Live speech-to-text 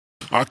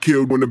I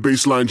killed when the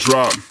baseline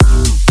dropped.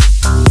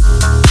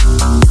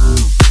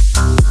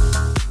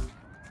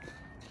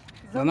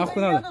 Да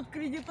нахуй надо?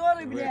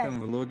 В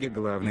этом влоге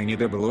главный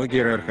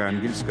недоблогер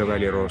Архангельска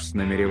Валерос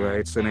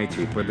намеревается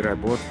найти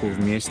подработку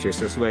вместе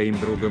со своим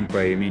другом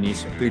по имени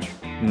Ситыч,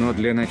 но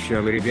для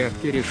начала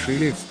ребятки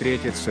решили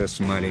встретиться с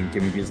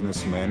маленьким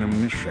бизнесменом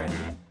Мишаней,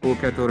 у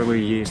которого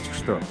есть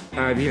что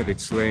поведать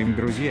своим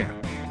друзьям,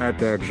 а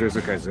также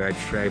заказать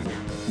шайбу,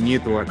 не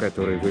ту, о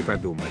которой вы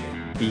подумали.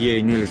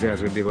 Ей нельзя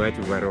забивать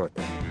в ворота,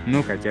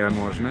 ну хотя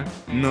можно,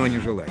 но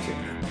нежелательно.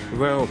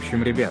 В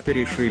общем, ребята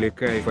решили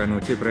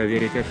кайфануть и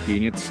проверить,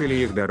 откинется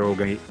ли их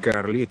дорогой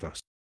Карлитос.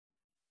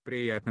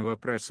 Приятного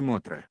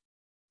просмотра.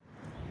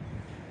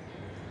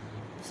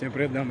 Всем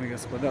привет, дамы и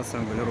господа, с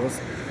вами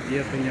Валерос. И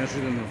это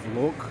неожиданный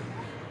влог.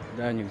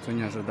 Да, никто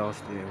не ожидал,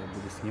 что я его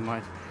буду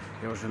снимать.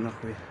 Я уже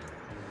нахуй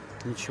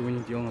ничего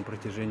не делал на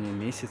протяжении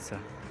месяца.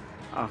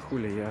 А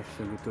хули, я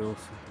все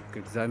готовился к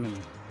экзамену.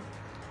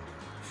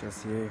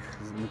 Сейчас я их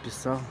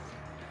написал.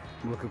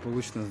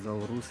 Благополучно сдал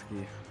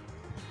русский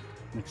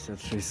на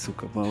 56,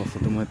 сука, баллов.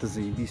 Я думаю, это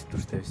заебись,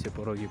 потому что я все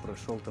пороги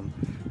прошел там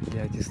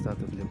для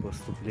аттестата, для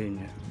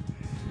поступления.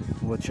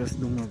 Вот сейчас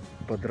думаю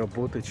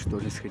подработать, что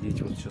ли,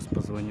 сходить. Вот сейчас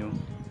позвоню.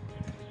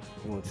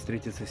 Вот,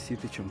 встретиться с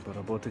Ситычем,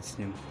 поработать с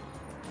ним.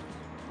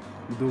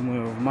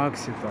 Думаю, в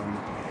Максе там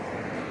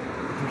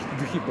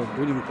духи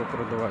будем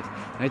попродавать.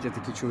 Знаете,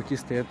 такие чуваки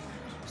стоят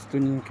с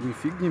тоненькими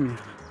фигнями,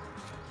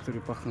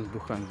 которые пахнут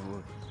духами.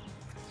 Вот.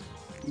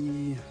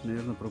 И,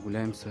 наверное,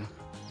 прогуляемся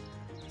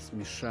с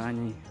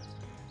Мишаней,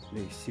 да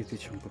и с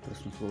Ситычем по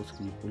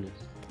Краснословскому полю.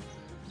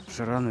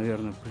 Жара,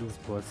 наверное, плюс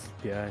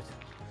 25.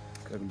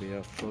 Как бы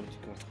я в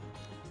шортиках.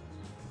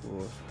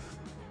 Вот.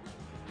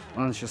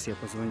 Ладно, сейчас я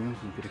позвоню,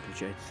 не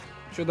переключайтесь.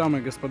 Что, дамы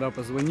и господа,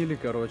 позвонили,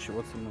 короче,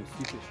 вот со мной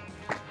Ситыч.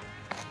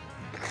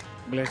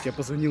 Блять, я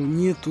позвонил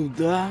не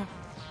туда.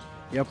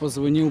 Я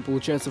позвонил,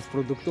 получается, в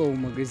продуктовый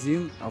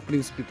магазин. А в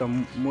принципе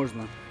там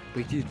можно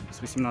пойти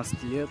с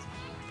 18 лет.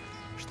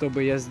 Что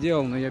бы я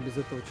сделал, но я без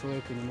этого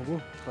человека не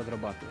могу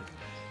подрабатывать.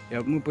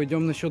 Мы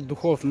пойдем насчет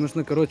духов.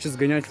 Нужно, короче,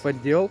 сгонять в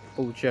отдел,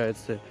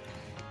 получается,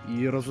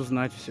 и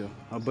разузнать все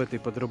об этой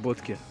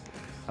подработке.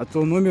 А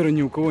то номера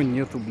ни у кого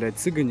нету, блядь.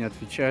 Цыга не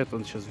отвечает,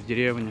 он сейчас в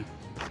деревне.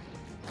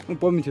 Ну,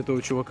 помните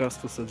этого чувака с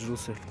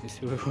Туссаджуса,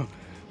 если вы его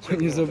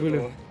не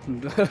забыли.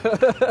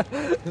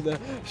 Да.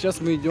 Сейчас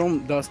мы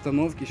идем до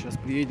остановки, сейчас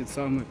приедет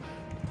самый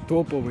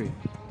топовый,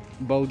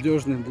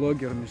 балдежный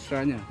блогер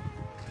Мишаня.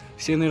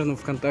 Все, наверное,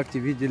 ВКонтакте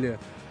видели,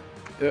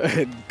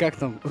 как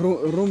там,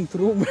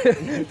 рум-трум.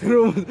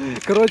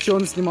 Короче,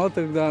 он снимал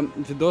тогда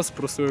видос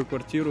про свою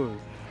квартиру.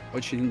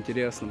 Очень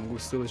интересно, могу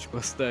ссылочку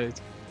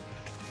оставить,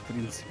 в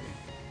принципе.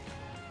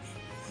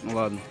 Ну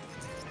ладно.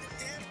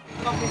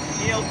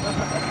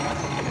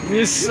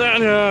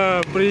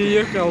 Мишаня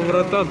приехал,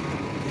 братан.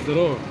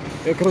 Здорово.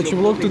 Я, короче,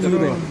 влог тут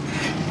веду.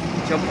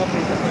 Чё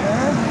потный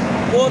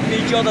такой?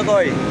 Потный чё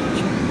такой?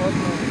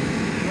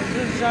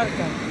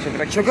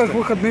 Жарко. Что, как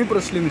выходные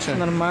прошли, Миша?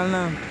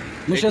 Нормально.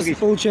 Мы сейчас,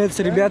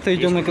 получается, ребята,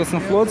 идем на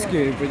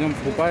Краснофлотский и пойдем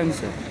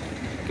покупаемся,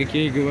 как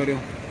я и говорил.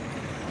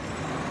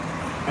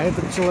 А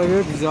этот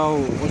человек взял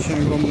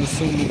очень огромную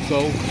сумму в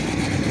долг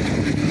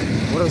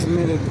в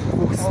размере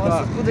 200. А у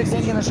вас откуда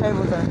деньги на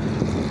шайбу-то?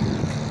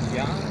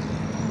 Я?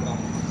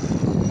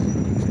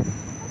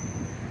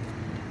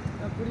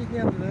 А курить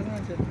нету, да,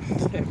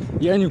 значит?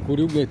 Я не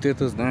курю, блядь, ты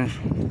это знаешь.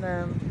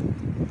 Да.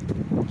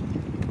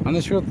 А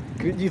насчет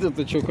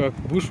кредита-то что, как?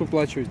 Будешь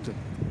выплачивать-то?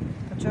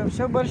 А что,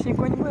 все, больше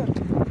никого не будет?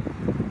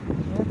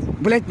 Нет?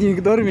 Блядь, не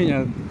игнорь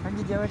меня.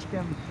 Ходи,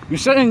 девочки.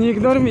 Мишаня, не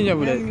игнорь меня,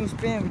 блядь. Мы не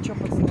успеем, вы что,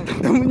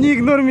 пацаны? Не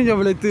игнорь меня,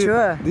 блядь, ты.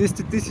 Чё?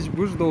 200 тысяч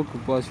будешь долг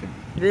выплачивать?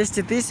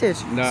 200 тысяч?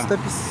 Да.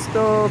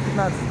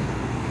 115.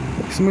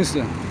 В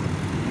смысле?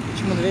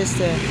 Почему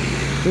 200?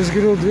 Ты же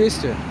говорил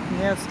 200?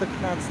 Нет,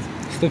 115.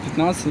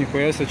 115,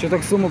 нихуя себе. Что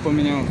так сумма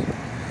поменялась?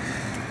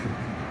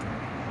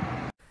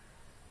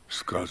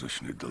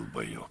 Сказочный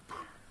долбоеб.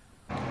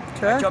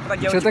 Чё?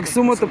 Что так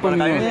сумма-то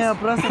поменялась? Не,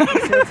 просто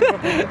все, типа,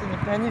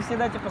 они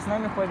всегда, типа, с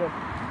нами ходят.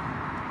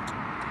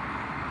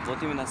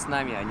 Вот именно с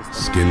нами, а не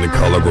с Skin the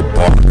color of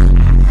bark.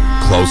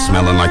 Clothes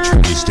smelling like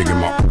trees, digging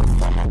my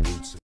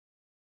boots.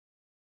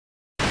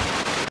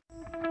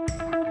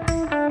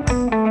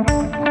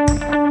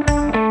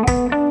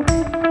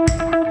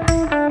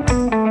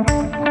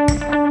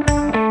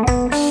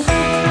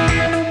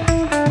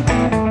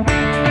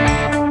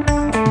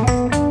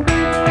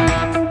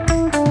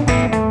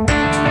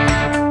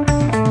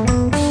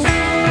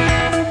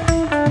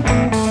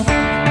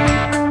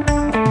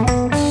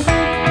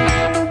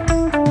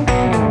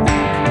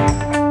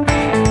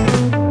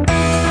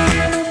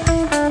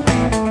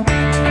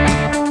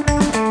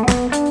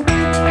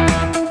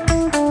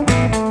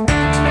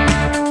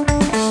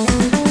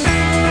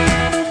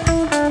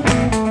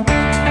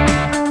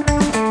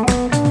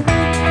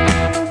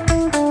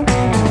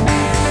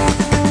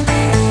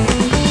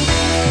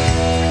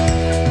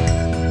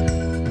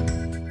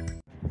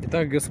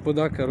 Итак,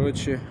 господа,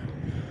 короче,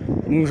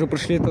 мы уже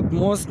прошли этот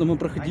мост, но мы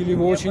проходили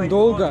его очень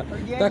долго,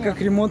 так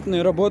как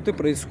ремонтные работы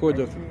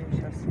происходят.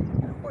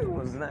 Хуй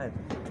его знает.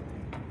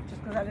 Что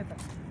сказали-то?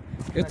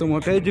 Этому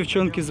опять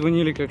девчонки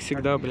звонили, как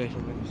всегда, блядь.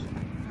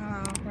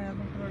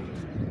 Понятно,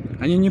 вроде.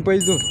 Они не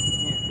пойдут.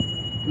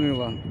 Ну и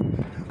ладно.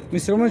 Мы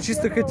все равно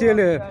чисто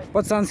хотели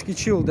пацанский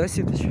чил, да,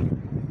 Ситыч?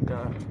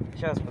 Да.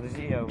 Сейчас,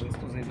 подожди, я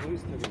зайду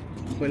историю.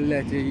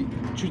 Блять, я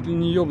чуть ли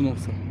не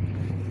ёбнулся.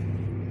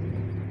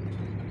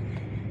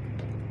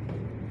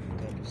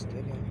 Так,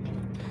 история.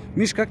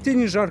 Миш, как тебе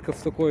не жарко в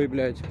такой,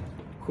 блядь,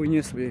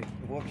 хуйне своей?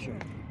 В общем.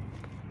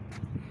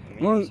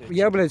 Ну,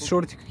 я, блядь, в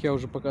шортиках, я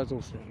уже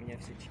показывался. У меня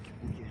все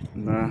чики-пуки.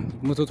 Да,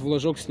 мы тут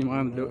вложок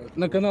снимаем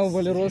на канал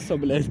Валероса,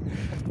 блядь.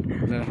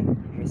 Да.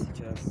 Мы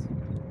сейчас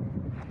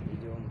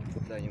идем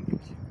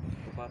куда-нибудь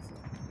купаться.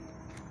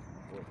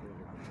 Вот,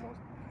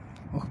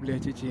 Ох,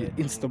 блядь, эти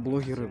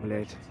инстаблогеры,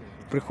 блядь.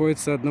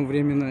 Приходится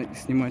одновременно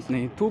снимать на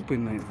YouTube и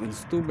на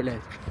инсту, блядь.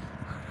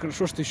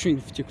 Хорошо, что еще и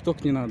в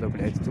ТикТок не надо,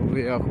 блядь. То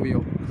я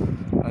охуел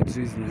от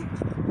жизни.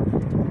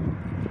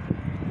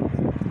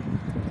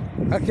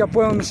 Как я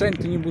понял, Мишань,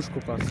 ты не будешь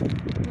купаться?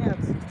 Нет.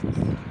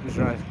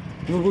 Жаль.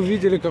 Вы бы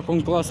видели, как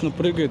он классно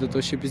прыгает. Это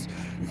вообще без...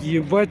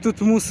 Ебать, тут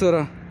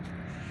мусора.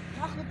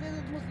 Нахуй ты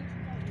этот мусор?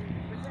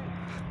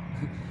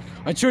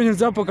 А что,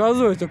 нельзя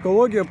показывать?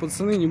 Экология,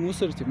 пацаны, не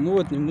мусорьте. Мы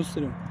вот не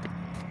мусорим.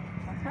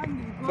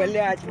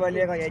 блять,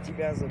 Валера, я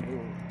тебя забыл.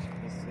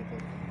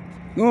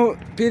 Ну,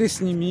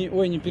 пересними.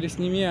 Ой, не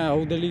пересними, а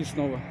удали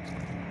снова.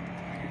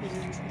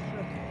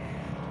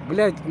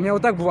 Блять, у меня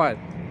вот так бывает.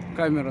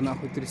 Камера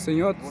нахуй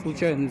трясанет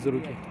случайно из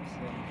руки.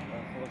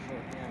 Хорошего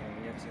дня, у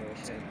меня все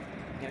вообще. У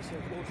меня все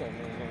круто,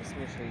 мы с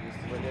Мишей и с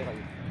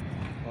Валерой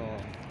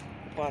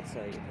купаться,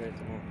 и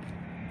поэтому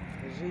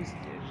жизнь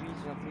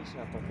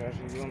отлично, пока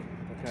живем,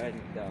 пока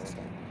да, вот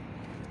так.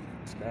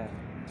 Да,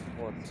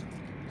 вот.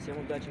 Всем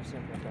удачи,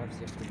 всем пока,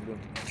 всех люблю.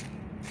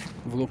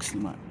 Влог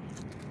снимаю.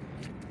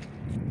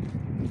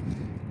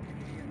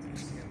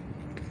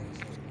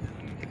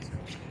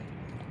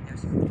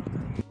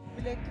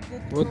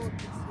 Вот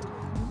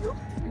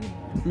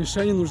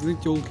Мишане нужны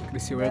телки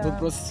красивые. Я тут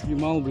просто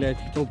снимал, блядь,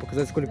 хотел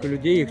показать, сколько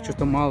людей, их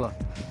что-то мало.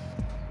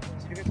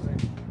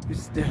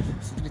 Везде.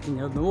 Смотрите,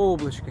 ни одного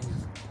облачка нет.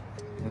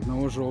 Ни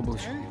одного же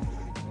облачка.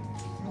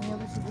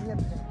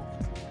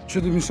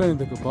 Что до Мишани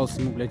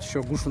докопался, ему, блядь,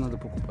 еще гушу надо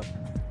покупать.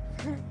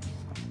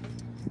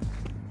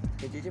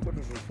 Хотите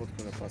покажу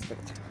фотку на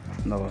паспорте?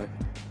 Давай.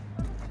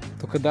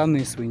 Только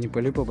данные свои не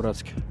пали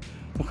по-братски.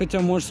 Ну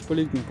хотя можешь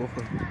спалить, мне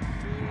похуй.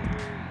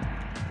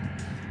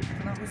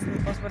 Нахуй свой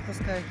паспорт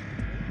таскай.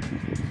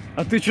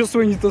 А ты что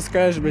свой не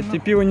таскаешь, блядь? Тебе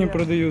пиво не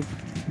продают.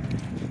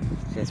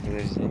 Сейчас,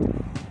 подожди.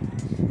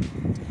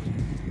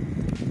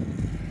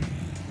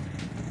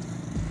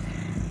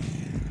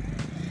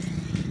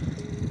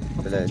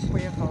 Блять.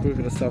 Поехал. Какой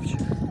красавчик.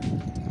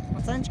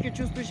 Пацанчик, я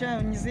чувствую,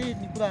 сейчас не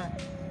заедет никуда.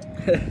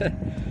 После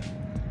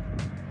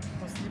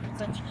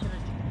пацанчик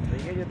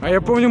херать. А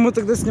я помню, мы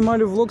тогда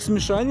снимали влог с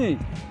Мишаней,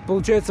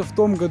 получается, в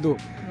том году.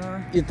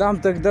 Да. И там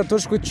тогда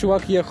тоже какой-то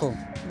чувак ехал.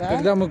 Да?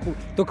 Когда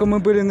только мы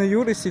были на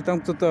Юрисе, и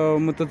там кто-то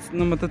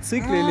на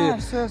мотоцикле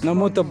или на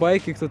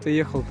мотобайке кто-то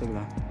ехал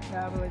тогда.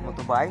 Да, было дело.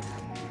 Мотобайк?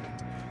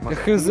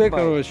 ХЗ,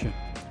 короче.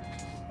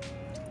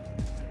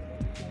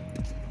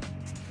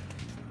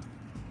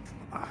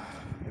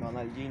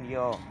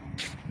 Рональдиньо.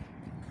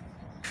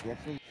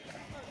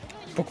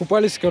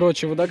 Покупались,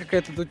 короче, вода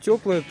какая-то то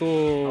теплая,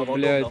 то, А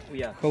блядь,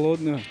 нахуя?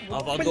 холодная. А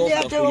водов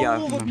Блядь, нахуя?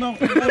 его вот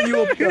нахуй,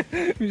 ёпта.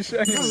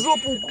 Мишаня. За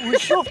жопу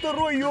еще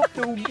второй,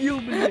 ёпта,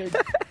 убил, блядь.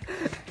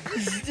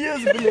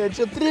 Пиздец, блядь,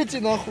 сейчас третий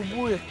нахуй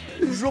будет.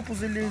 В жопу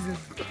залезет.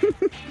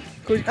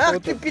 Хоть Ах кто-то.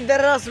 ты,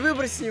 пидорас,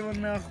 выброси его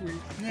нахуй.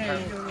 Не, я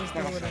его с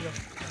тобой рядом.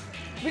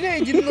 Бля,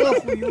 иди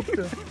нахуй,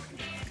 ёпта.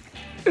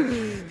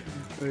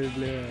 Ой,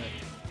 бля.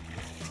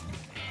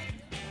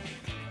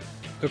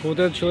 Только вот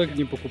этот человек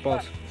не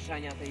покупался.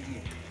 Мишаня,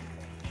 отойди.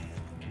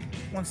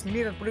 Он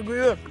сними, как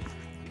прыгает.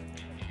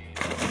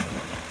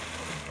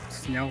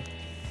 Снял.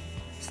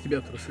 С тебя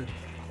трусы.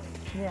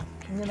 Не,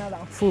 не надо.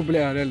 Фу,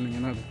 бля, реально не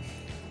надо.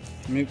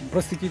 Мне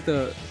просто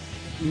какие-то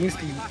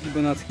мысли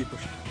ебанатские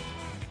пошли.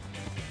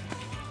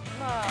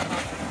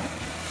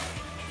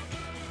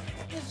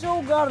 Это же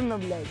угарно,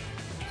 блядь.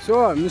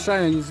 Все,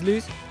 Мишаня, не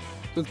злись.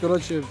 Тут,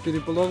 короче,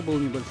 переполох был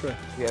небольшой.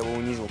 Я его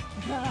унизил.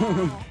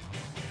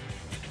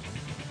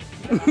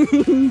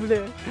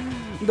 Бля.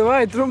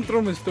 Давай,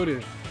 трум-трум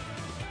историю.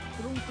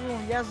 Трум-трум,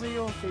 я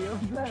заелся,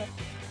 ёпта.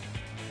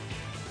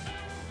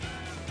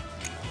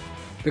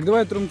 Так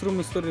давай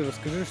трум-трум историю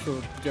расскажи, что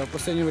у тебя в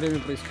последнее время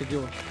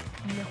происходило.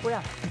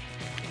 Нихуя.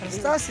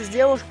 Расстался с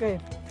девушкой,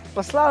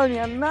 послал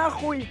меня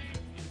нахуй.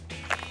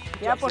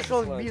 Я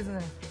пошел в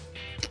бизнес.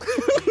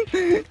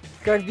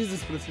 Как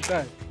бизнес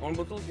процветает? Он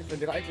бутылки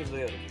собирает и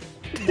сдает.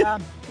 Да.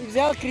 И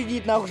взял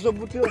кредит, нахуй, чтобы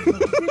бутылку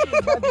купить,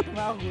 и бабик,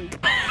 нахуй.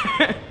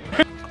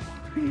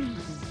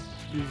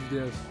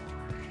 Пиздец.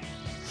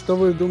 Что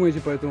вы думаете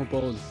по этому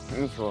поводу?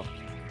 Ничего.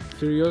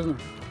 Серьезно?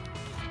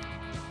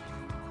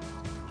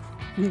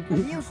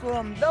 Одним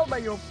словом,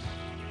 долбоёб.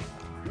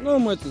 Ну,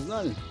 мы это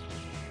знали.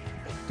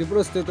 Ты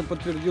просто это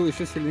подтвердил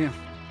еще сильнее.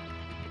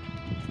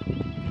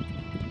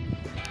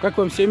 Как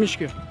вам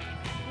семечки?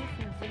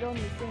 Соленый,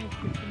 что-нибудь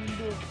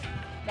порекомендую.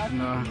 Как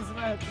Да. это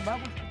называется?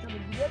 Бабушка что-то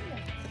деревня?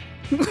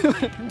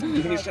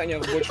 Мишаня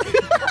в бочку.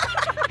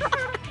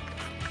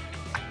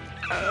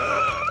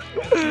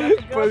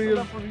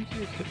 Подъем.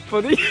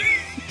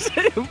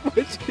 Подъезжай в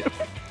бочке.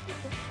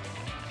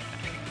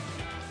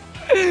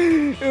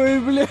 Ой,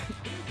 бля.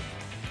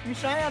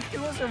 Мишаня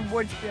откинулся в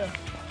бочке.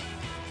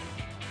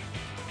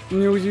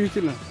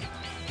 Неудивительно.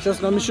 Сейчас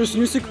нам еще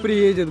снюсик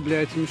приедет,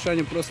 блядь.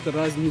 Мишаня просто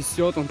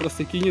разнесет, он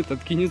просто кинет,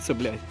 откинется,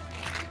 блядь.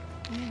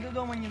 Ни до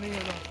дома не доеду.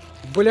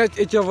 Блядь,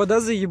 эти вода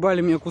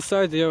заебали, меня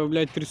кусают, я,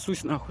 блядь,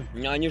 трясусь нахуй.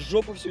 Они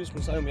жопу всю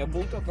искусали, у меня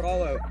булка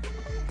правая.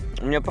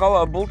 У меня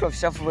правая булка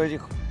вся в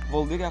этих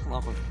волдырях,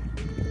 нахуй.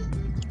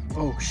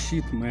 Оу,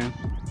 щит, мэн.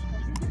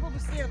 Иди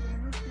побыстрее,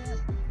 потому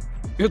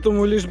что...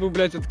 Этому лишь бы,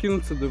 блядь,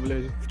 откинуться, да,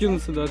 блядь.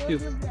 Вкинуться, да,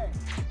 откинуться.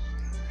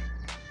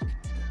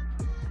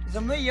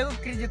 За мной едут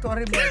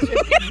кредиторы, блядь.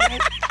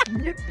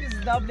 Мне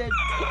пизда, блядь.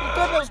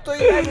 Кто что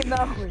я не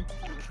нахуй.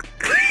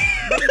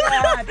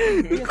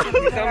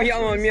 Блядь, Там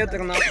яма метр,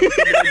 нахуй.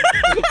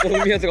 Блядь,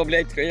 полметра,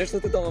 блядь. Конечно,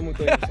 ты там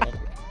утонешь, нахуй.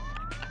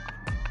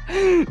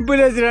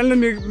 Блядь, реально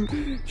мне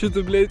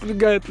что-то, блядь,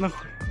 мигает,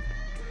 нахуй.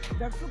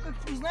 Так, сука,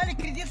 узнали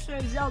кредит, что я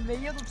взял, блядь,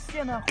 едут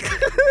все нахуй.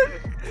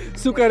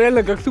 Сука,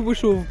 реально, как ты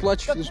будешь его Как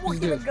выплачивать, мухи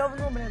на пиздец.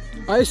 говно, блядь.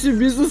 А если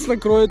бизнес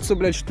накроется,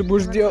 блядь, что ты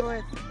будешь делать?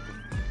 Накроет.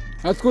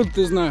 Откуда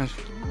ты знаешь?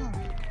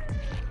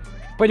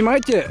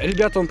 Понимаете,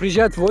 ребята, он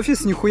приезжает в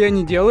офис, нихуя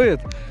не делает.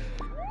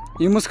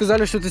 Ему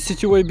сказали, что это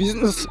сетевой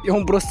бизнес, и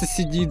он просто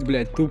сидит,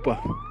 блядь, тупо.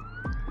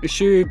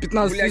 Еще и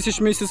 15 Блядь. тысяч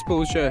в месяц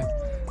получает.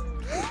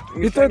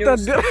 И то Мишаню это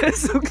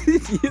отбирается в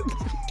кредит.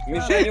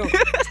 Мишаню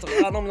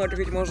стаканом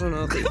накрыть можно,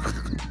 нахуй.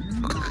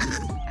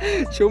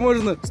 Че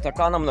можно?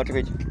 Стаканом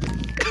накрыть.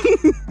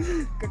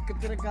 Как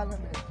каперагана,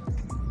 блядь.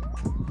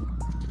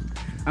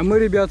 А мы,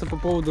 ребята, по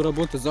поводу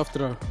работы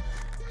завтра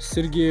с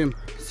Сергеем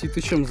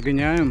Ситычем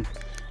сгоняем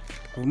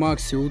в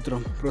Максе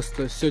утром.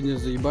 Просто сегодня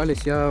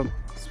заебались. Я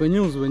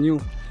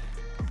звонил.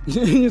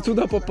 Не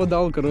туда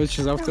попадал,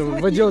 короче, завтра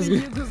в отдел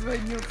сгоняю. Не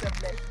дозвонился,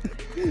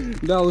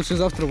 блядь. Да, лучше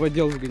завтра в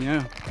отдел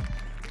сгоняю,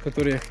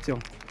 который я хотел.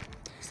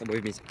 С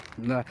тобой вместе.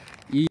 Да.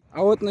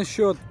 А вот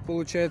насчет,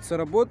 получается,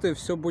 работы,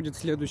 все будет в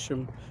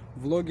следующем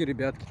влоге,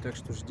 ребятки, так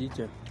что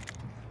ждите.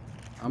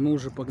 А мы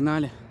уже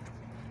погнали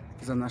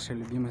за нашей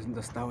любимой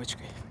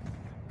доставочкой.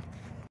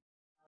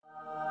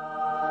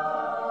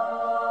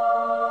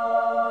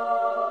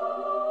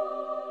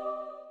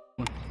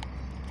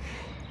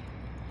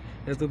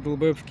 Этот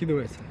долбоеб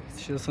вкидывается.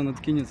 Сейчас он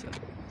откинется.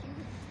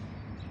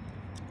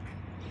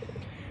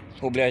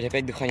 О, блядь,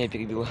 опять дыхание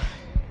перебило.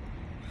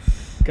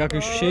 Как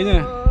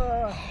ощущения?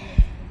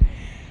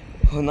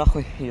 О,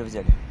 нахуй ее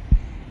взяли.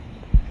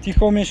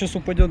 Тихо, у меня сейчас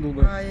упадет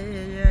долбоеб.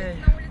 Ай-яй-яй.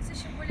 На улице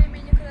еще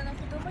более-менее, когда на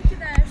худо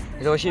покидаешь. то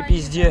Это вообще есть в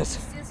плане, пиздец.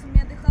 Пиздец, у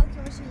меня дыхалки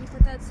вообще не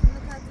хватает. Особенно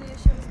когда ты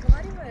еще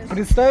разговариваешь.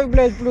 Представь,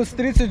 блядь, плюс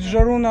 30 в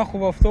жару нахуй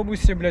в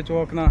автобусе, блядь, у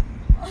окна.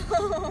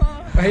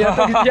 А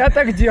я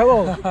так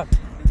делал. Ты еще остался.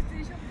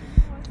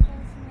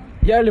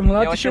 Я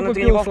лимонад Я вообще еще на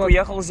купил. тренировку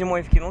ехал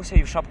зимой, вкинулся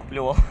и в шапку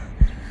плевал.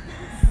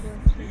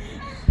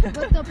 Вот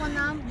то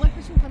Панам, вот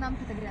почему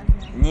Панамка-то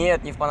грязная.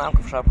 Нет, не в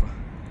панамку, в шапку.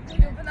 У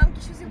него Панамки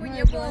еще зимой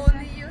не было, он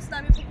ее с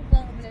нами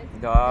покупал,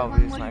 блядь. Да, Он, вы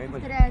с может, нами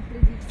были. повторяет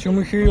традицию. Чем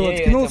Михаил Не,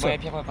 это откинулся? моя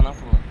первая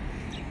панамка была.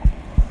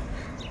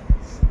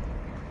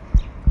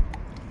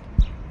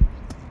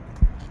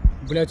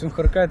 Блять, он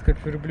харкает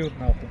как верблюд,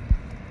 нахуй.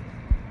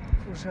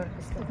 Жарко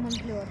стало. Как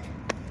Монклер.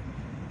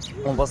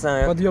 Он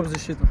постоянно... Подъем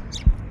защиту.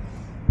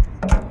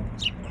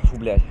 Фу,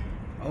 блядь.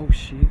 Оу,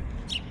 щит.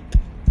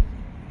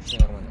 Все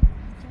нормально.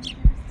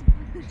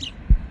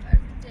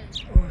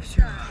 Ой,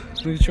 все.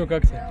 Ну и чё,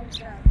 как ты?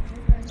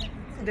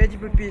 Дайте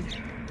попить.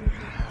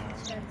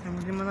 Там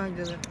лимонад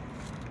где-то.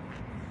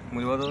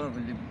 Мы воду...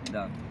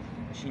 Да.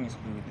 Вообще не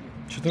спали.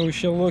 Что-то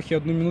вообще лохи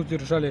 1 минуту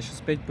держали, я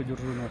сейчас 5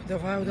 подержу, нахуй.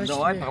 Давай, удачи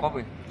Давай, тебе.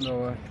 попробуй.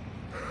 Давай.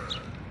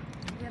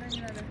 Вера,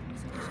 не надо.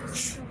 Мы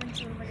сейчас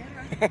авантюру,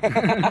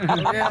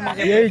 Валера. Валера, мы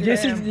тебя Я и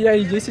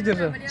потеряем. 10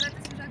 держал. Валера,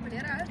 это свежак,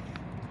 Валера.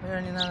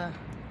 Валера, не надо.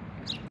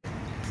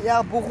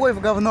 Я бухой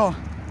в говно.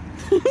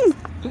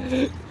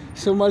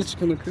 Все,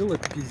 мальчика накрыло,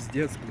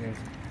 пиздец, блядь.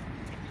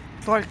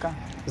 Только.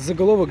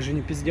 Заголовок же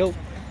не пиздел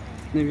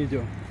на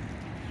видео.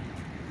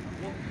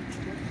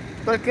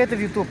 Только это в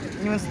YouTube,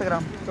 не в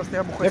Instagram. То, что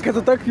я бухой. Так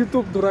это так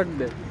YouTube, дурак,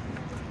 блядь.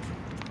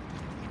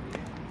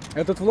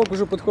 Этот влог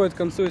уже подходит к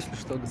концу, если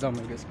что,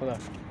 дамы и господа.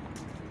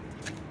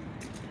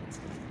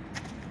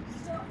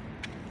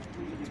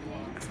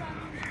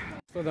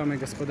 Что, дамы и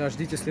господа,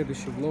 ждите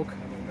следующий влог.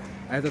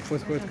 А этот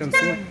подходит к концу.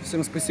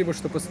 Всем спасибо,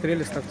 что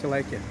посмотрели, ставьте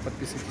лайки,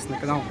 подписывайтесь на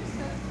канал.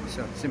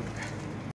 Все, всем пока.